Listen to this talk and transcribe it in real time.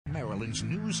Maryland's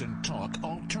news and talk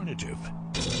alternative.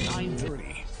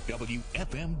 930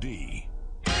 WFMD.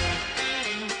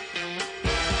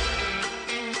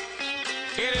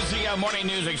 It is the Morning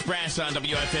News Express on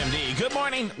WFMD. Good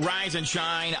morning, rise and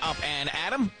shine, up and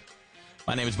Adam.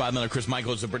 My name is Bob Miller. Chris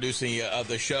Michaels, the producer of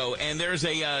the show. And there's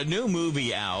a new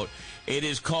movie out. It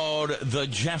is called The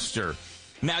Jester.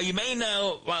 Now, you may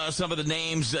know some of the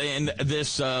names in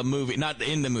this movie. Not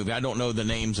in the movie. I don't know the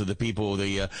names of the people,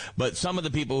 but some of the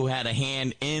people who had a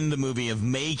hand in the movie of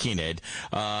making it.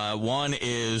 One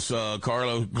is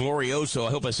Carlo Glorioso. I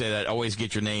hope I say that. I always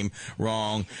get your name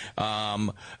wrong.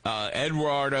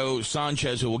 Eduardo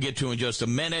Sanchez, who we'll get to in just a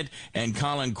minute, and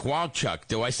Colin Kowalchuk.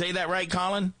 Do I say that right,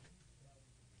 Colin?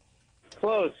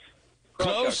 Close.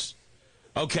 Close?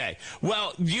 Okay.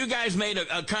 Well, you guys made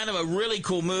a kind of a really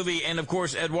cool movie, and of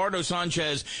course, Eduardo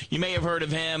Sanchez, you may have heard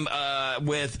of him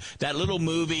with that little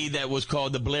movie that was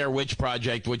called The Blair Witch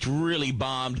Project, which really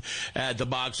bombed at the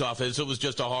box office. It was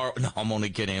just a horror. No, I'm only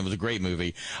kidding. It was a great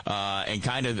movie, and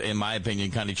kind of, in my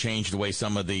opinion, kind of changed the way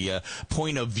some of the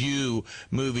point of view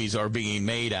movies are being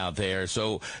made out there.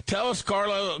 So tell us,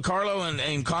 Carlo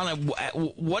and Colin,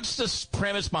 what's the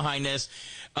premise behind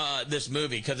this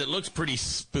movie? Because it looks pretty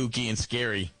spooky and scary.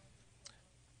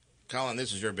 Colin,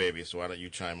 this is your baby, so why don't you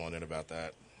chime on in about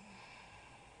that?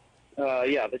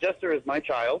 Yeah, The Jester is my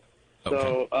child.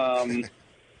 Okay. So,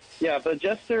 yeah, The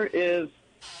Jester is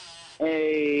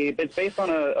it's based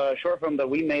on a short film that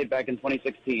we made back in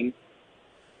 2016.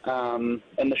 And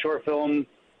the short film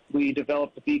we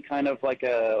developed to be kind of like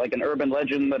an urban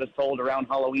legend that is told around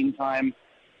Halloween time.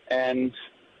 And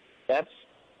that's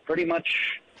pretty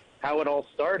much how it all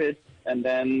started. And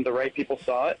then the right people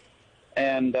saw it.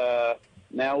 And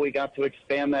now we got to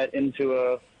expand that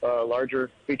into a larger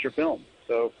feature film.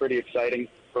 So pretty exciting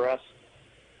for us.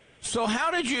 So how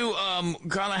did you,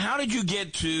 Colin, how did you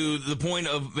get to the point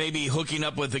of maybe hooking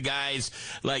up with the guys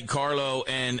like Carlo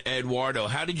and Eduardo?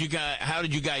 How did you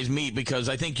guys meet? Because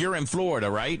I think you're in Florida,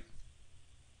 right?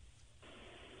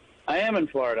 I am in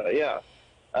Florida, yeah.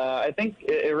 I think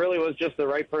it really was just the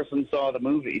right person saw the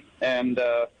movie. And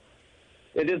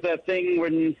it is that thing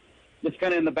when it's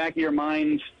kind of in the back of your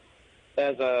mind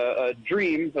as a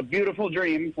dream, a beautiful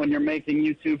dream when you're making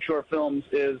YouTube short films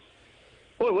is,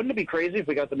 boy, wouldn't it be crazy if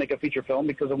we got to make a feature film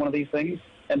because of one of these things?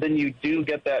 And then you do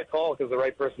get that call because the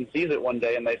right person sees it one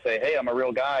day and they say, hey, I'm a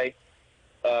real guy,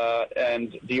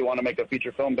 and do you want to make a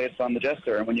feature film based on The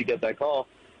Jester? And when you get that call,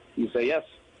 you say yes.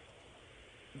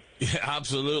 Yeah,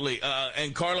 absolutely.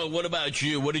 And Carlo, what about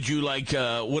you? What did you like?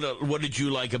 What did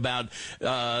you like about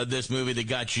this movie that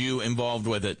got you involved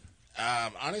with it?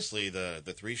 Honestly,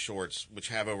 the three shorts, which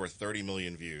have over 30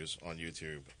 million views on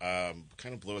YouTube,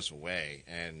 kind of blew us away,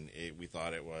 and we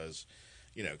thought it was,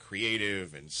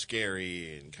 creative and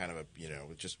scary and kind of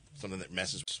just something that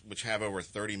messes, which have over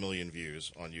 30 million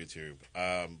views on YouTube,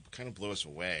 kind of blew us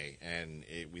away, and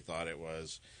we thought it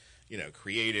was,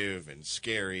 creative and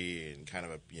scary and kind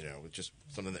of just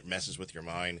something that messes with your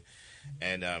mind,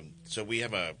 and so we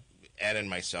have Ed and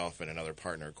myself and another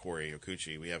partner, Corey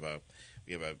Okuchi, we have a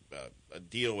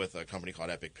deal with a company called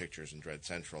Epic Pictures and Dread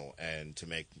Central, and to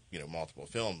make multiple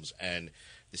films. And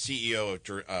the CEO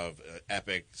of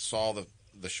Epic saw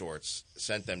the shorts,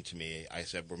 sent them to me. I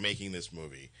said, "We're making this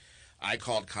movie." I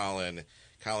called Colin.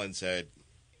 Colin said,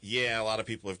 "Yeah, a lot of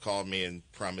people have called me and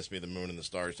promised me the moon and the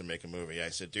stars to make a movie." I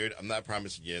said, "Dude, I'm not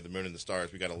promising you the moon and the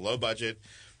stars. We got a low budget.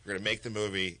 We're going to make the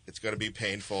movie. It's going to be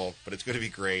painful, but it's going to be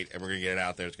great, and we're going to get it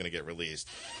out there. It's going to get released."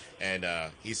 And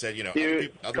he said,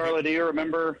 Carla, do you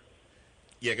remember?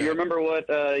 Yeah, do you remember what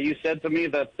you said to me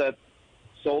that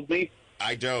sold me?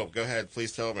 I don't. Go ahead.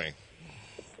 Please tell me.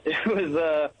 It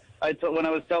was when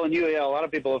I was telling you, a lot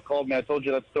of people have called me. I told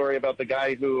you that story about the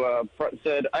guy who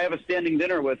said, "I have a standing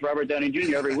dinner with Robert Downey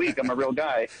Jr. every week. I'm a real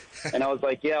guy." And I was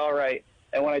like, "Yeah, all right."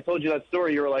 And when I told you that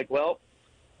story, you were like, "Well,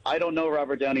 I don't know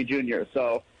Robert Downey Jr.,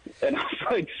 so," and I was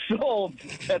like, "Sold.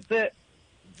 That's it."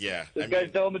 Yeah. This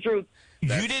guy's telling the truth.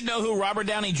 You didn't know who Robert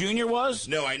Downey Jr. was?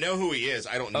 No, I know who he is.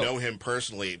 I don't know him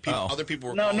personally. Other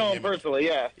people were calling him personally,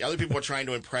 yeah. Other people were trying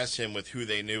to impress him with who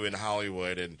they knew in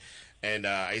Hollywood, and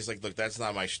he's like, "Look, that's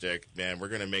not my shtick, man. We're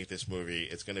going to make this movie.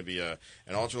 It's going to be an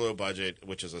ultra low budget,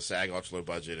 which is a SAG ultra low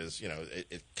budget. Is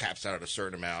it caps out at a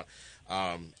certain amount,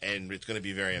 and it's going to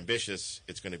be very ambitious.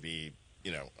 It's going to be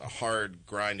a hard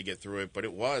grind to get through it, but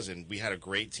it was, and we had a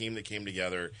great team that came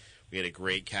together. We had a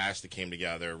great cast that came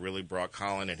together, really brought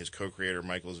Colin and his co-creator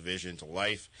Michael's vision to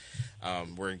life.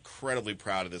 We're incredibly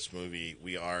proud of this movie.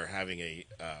 We are having a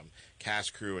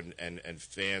cast, crew, and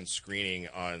fan screening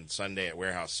on Sunday at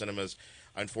Warehouse Cinemas.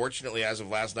 Unfortunately, as of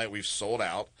last night, we've sold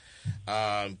out.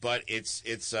 But it's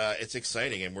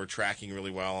exciting, and we're tracking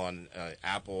really well on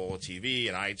Apple TV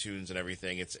and iTunes and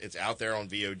everything. It's out there on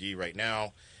VOD right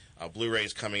now.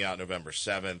 Blu-ray's coming out November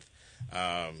 7th.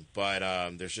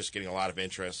 But there's just getting a lot of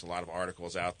interest, a lot of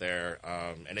articles out there,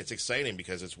 and it's exciting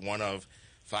because it's one of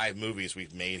 5 movies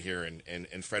we've made here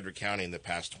in Frederick County in the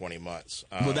past 20 months.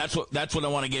 Well, that's what I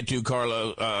want to get to,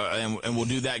 Carlo, and we'll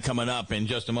do that coming up in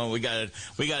just a moment. We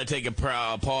got to take a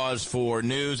pause for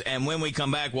news, and when we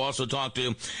come back, we'll also talk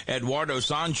to Eduardo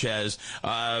Sanchez.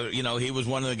 He was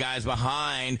one of the guys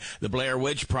behind the Blair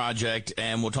Witch Project,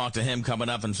 and we'll talk to him coming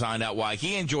up and find out why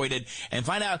he enjoyed it and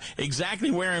find out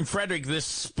exactly where in Frederick this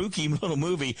spooky little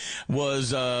movie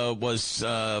was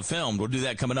filmed. We'll do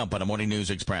that coming up on the Morning News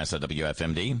Express at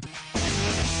WFMD. On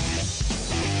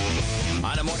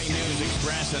the Morning News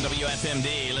Express on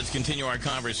WFMD, let's continue our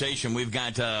conversation. We've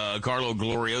got Carlo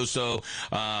Glorioso,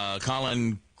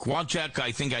 Colin Kwachek,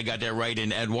 I think I got that right,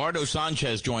 and Eduardo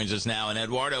Sanchez joins us now. And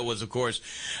Eduardo was, of course,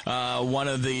 one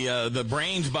of the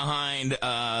brains behind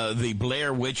the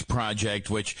Blair Witch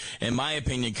Project, which, in my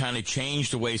opinion, kind of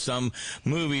changed the way some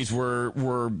movies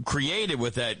were created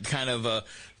with that kind of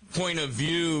point of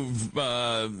view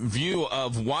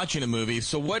of watching a movie.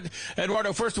 So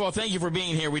Eduardo, first of all, thank you for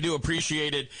being here. We do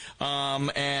appreciate it.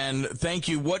 And thank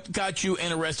you. What got you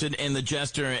interested in the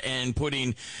Jester and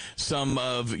putting some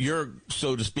of your,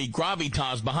 so to speak,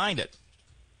 gravitas behind it?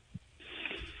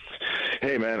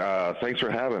 Hey, man, thanks for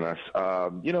having us.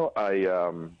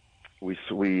 We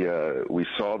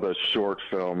saw the short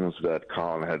films that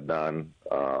Colin had done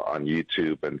on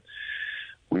YouTube, and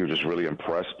we were just really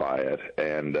impressed by it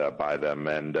and by them.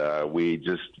 And we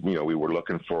just, we were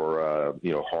looking for,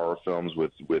 horror films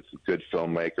with good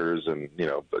filmmakers and,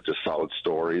 just solid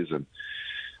stories. And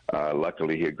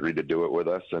luckily he agreed to do it with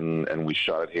us. And we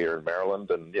shot it here in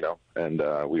Maryland, and,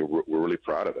 we're really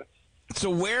proud of it.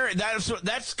 So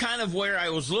that's kind of where I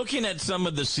was looking at some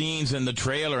of the scenes in the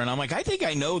trailer, and I'm like, I think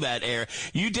I know that area.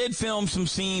 You did film some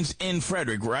scenes in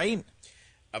Frederick, right?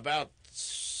 About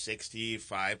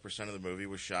 65% of the movie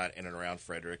was shot in and around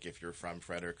Frederick. If you're from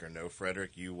Frederick or know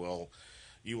Frederick, you will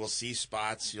see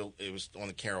spots. It was on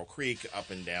the Carroll Creek,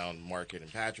 up and down Market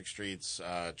and Patrick Streets,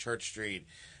 Church Street,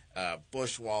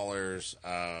 Bushwallers,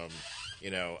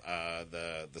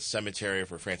 the cemetery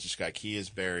where Francis Scott Key is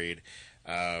buried,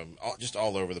 just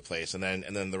all over the place. And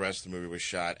then the rest of the movie was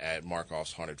shot at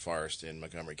Markoff's Haunted Forest in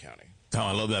Montgomery County. Oh,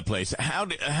 I love that place. How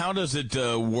does it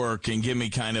work? And give me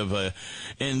kind of a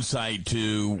insight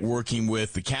to working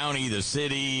with the county, the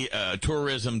city,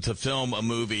 tourism to film a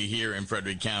movie here in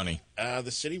Frederick County.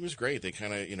 The city was great. They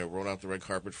kind of rolled out the red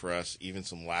carpet for us. Even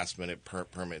some last minute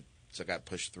permits that got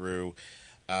pushed through.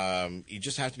 You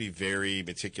just have to be very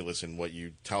meticulous in what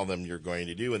you tell them you're going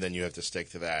to do, and then you have to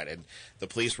stick to that. And the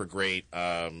police were great.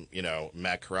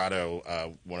 Matt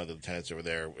Corrado, one of the lieutenants over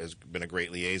there, has been a great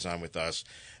liaison with us.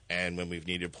 And when we've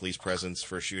needed police presence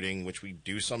for shooting, which we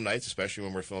do some nights, especially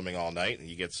when we're filming all night, and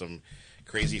you get some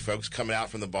crazy folks coming out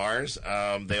from the bars,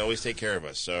 they always take care of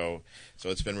us. So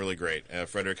it's been really great.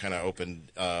 Frederick kind of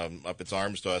opened up its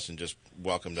arms to us and just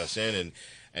welcomed us in,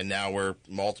 and now we're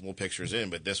multiple pictures in.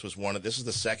 But this is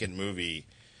the second movie,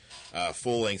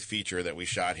 full-length feature that we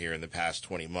shot here in the past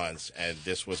 20 months, and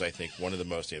this was, I think, one of the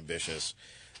most ambitious.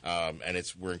 And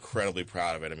we're incredibly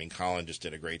proud of it. I mean, Colin just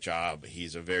did a great job.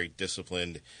 He's a very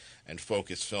disciplined and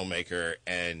focused filmmaker,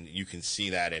 and you can see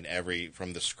that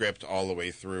from the script all the way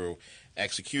through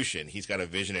execution. He's got a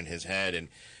vision in his head, and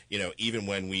even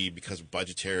when we, because of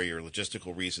budgetary or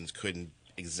logistical reasons, couldn't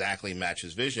exactly match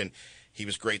his vision, he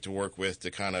was great to work with to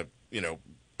kind of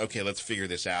okay, let's figure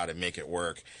this out and make it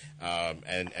work.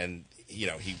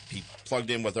 He plugged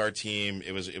in with our team.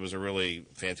 It was a really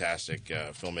fantastic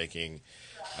filmmaking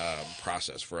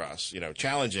process for us.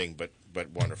 Challenging but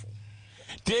wonderful.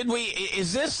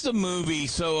 Is this the movie?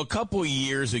 So a couple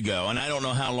years ago, and I don't know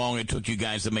how long it took you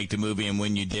guys to make the movie and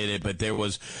when you did it, but there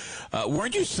was,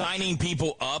 weren't you signing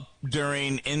people up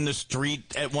in the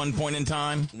street at one point in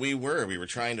time? We were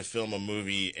trying to film a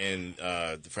movie in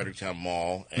the Fredericktown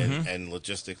Mall, and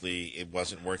logistically it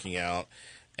wasn't working out.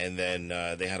 And then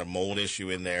they had a mold issue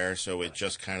in there, so it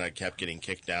just kind of kept getting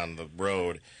kicked down the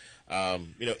road.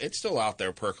 It's still out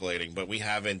there percolating, but we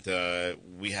haven't, now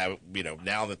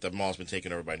that the mall's been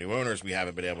taken over by new owners, we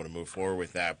haven't been able to move forward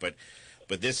with that. But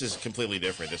this is completely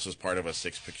different. This was part of a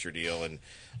 6-picture deal, and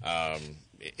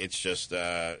it's just,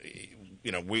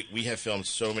 we have filmed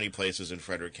so many places in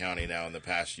Frederick County now in the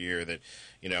past year that,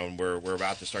 and we're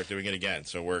about to start doing it again.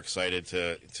 So we're excited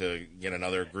to get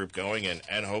another group going,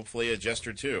 and hopefully a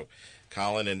Jester too.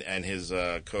 Colin and his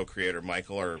co-creator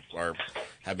Michael are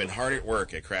have been hard at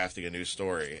work at crafting a new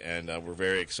story, and we're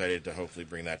very excited to hopefully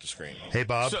bring that to screen. Hey,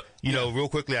 Bob, real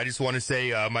quickly, I just want to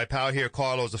say my pal here,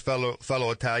 Carlo, is a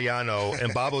fellow Italiano,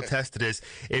 and Bob will test to this.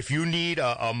 If you need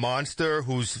a monster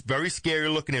who's very scary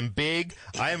looking and big,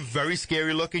 I am very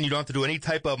scary looking. You don't have to do any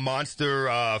type of monster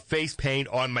face paint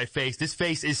on my face. This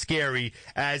face is scary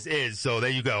as is, so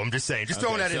there you go. I'm just saying. Just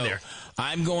throwing that in there.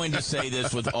 I'm going to say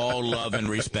this with all love and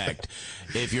respect.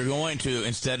 If you're going to,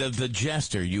 instead of the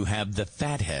Jester, you have the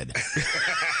Fathead.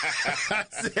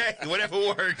 Whatever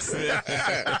works.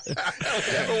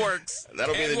 Whatever works.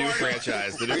 That'll be the new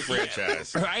franchise. The new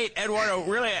franchise. Right? Eduardo,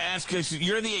 really ask us,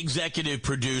 you're the executive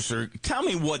producer. Tell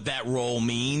me what that role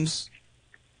means.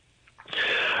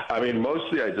 I mean,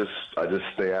 mostly I just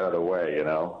stay out of the way, you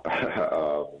know.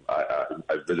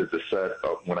 I visit the set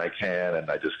when I can,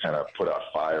 and I just kind of put out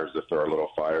fires if there are little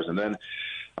fires, and then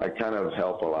I kind of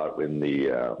help a lot in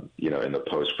the in the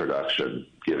post production,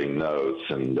 giving notes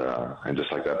and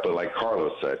just like that. But like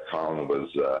Carlos said, Colin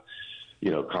was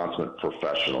consummate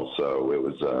professional, so it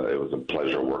was a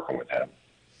pleasure working with him.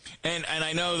 And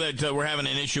I know that we're having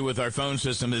an issue with our phone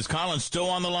system. Is Colin still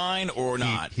on the line or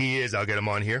not? He is. I'll get him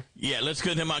on here. Yeah, let's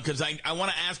get him on, because I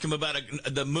want to ask him about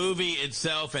the movie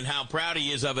itself and how proud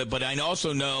he is of it. But I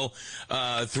also know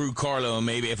through Carlo,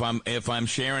 maybe if I'm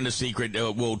sharing a secret,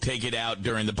 we'll take it out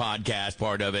during the podcast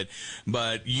part of it.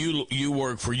 But you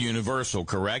work for Universal,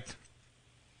 correct?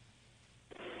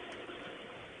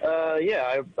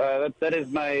 Yeah, that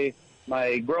is my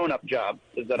grown-up job,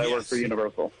 is that I work for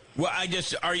Universal. Well,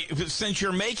 since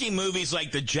you're making movies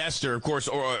like The Jester, of course,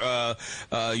 or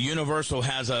Universal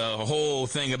has a whole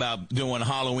thing about doing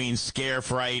Halloween scare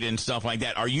fright and stuff like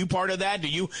that. Are you part of that? Do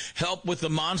you help with the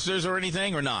monsters or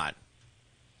anything, or not?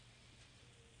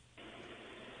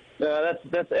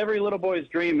 That's every little boy's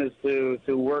dream, is to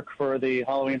work for the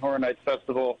Halloween Horror Nights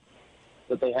Festival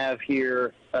that they have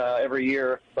here every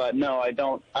year. But no, I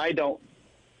don't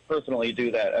personally do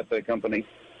that at the company.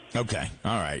 Okay,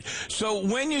 all right. So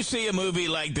when you see a movie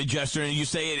like The Jester and you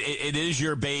say it is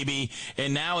your baby,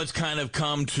 and now it's kind of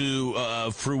come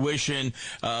to fruition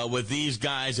with these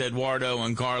guys, Eduardo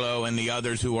and Carlo and the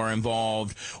others who are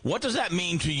involved, what does that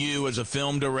mean to you as a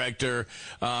film director?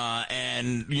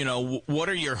 And, what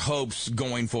are your hopes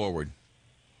going forward?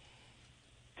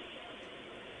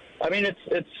 I mean,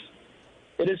 it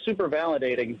is super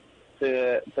validating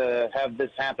to have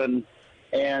this happen,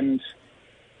 and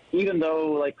even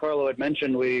though, like Carlo had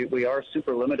mentioned, we are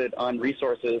super limited on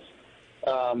resources,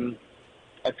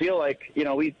 I feel like,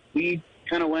 we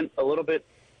kind of went a little bit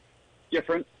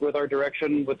different with our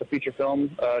direction with the feature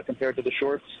film compared to the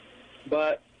shorts,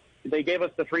 but they gave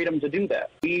us the freedom to do that.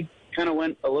 We kind of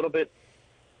went a little bit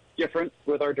different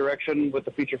with our direction with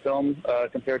the feature film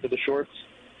compared to the shorts,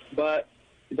 but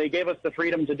they gave us the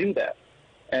freedom to do that.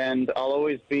 And I'll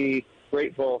always be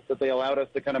grateful that they allowed us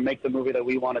to kind of make the movie that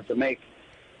we wanted to make.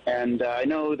 And I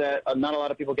know that not a lot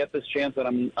of people get this chance,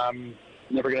 and I'm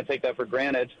never going to take that for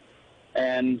granted.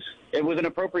 And it was an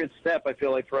appropriate step, I feel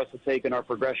like, for us to take in our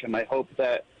progression. I hope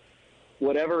that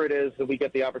whatever it is that we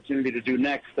get the opportunity to do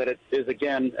next, that it is,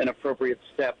 again, an appropriate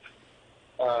step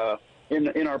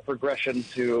in our progression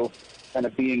to kind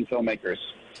of being filmmakers.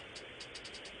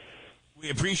 We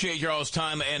appreciate y'all's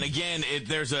time. And again,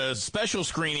 there's a special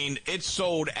screening. It's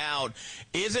sold out.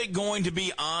 Is it going to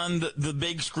be on the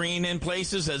big screen in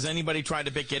places? Has anybody tried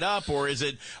to pick it up, or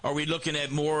are we looking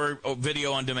at more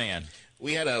video on demand?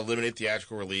 We had a limited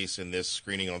theatrical release, and this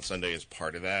screening on Sunday is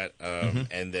part of that.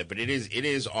 But it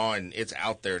is on. It's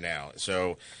out there now.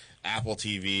 So Apple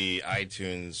TV,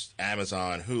 iTunes,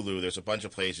 Amazon, Hulu. There's a bunch of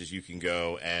places you can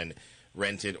go and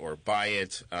rent it or buy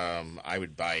it. I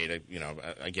would buy it.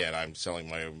 Again, I'm selling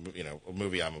my a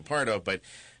movie I'm a part of, but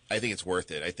I think it's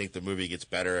worth it. I think the movie gets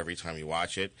better every time you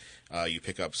watch it. You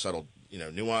pick up subtle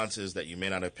nuances that you may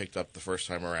not have picked up the first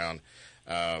time around.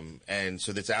 And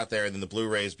so that's out there. And then the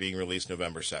Blu-ray is being released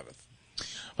November 7th.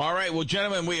 All right. Well,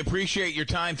 gentlemen, we appreciate your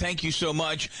time. Thank you so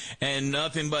much. And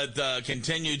nothing but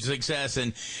continued success.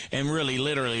 And really,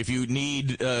 literally, if you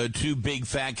need two big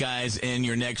fat guys in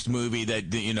your next movie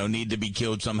that, need to be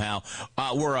killed somehow,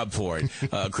 we're up for it.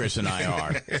 Chris and I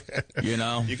are.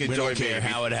 You can we don't care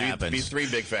how it happens. Be three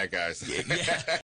big fat guys. Yeah.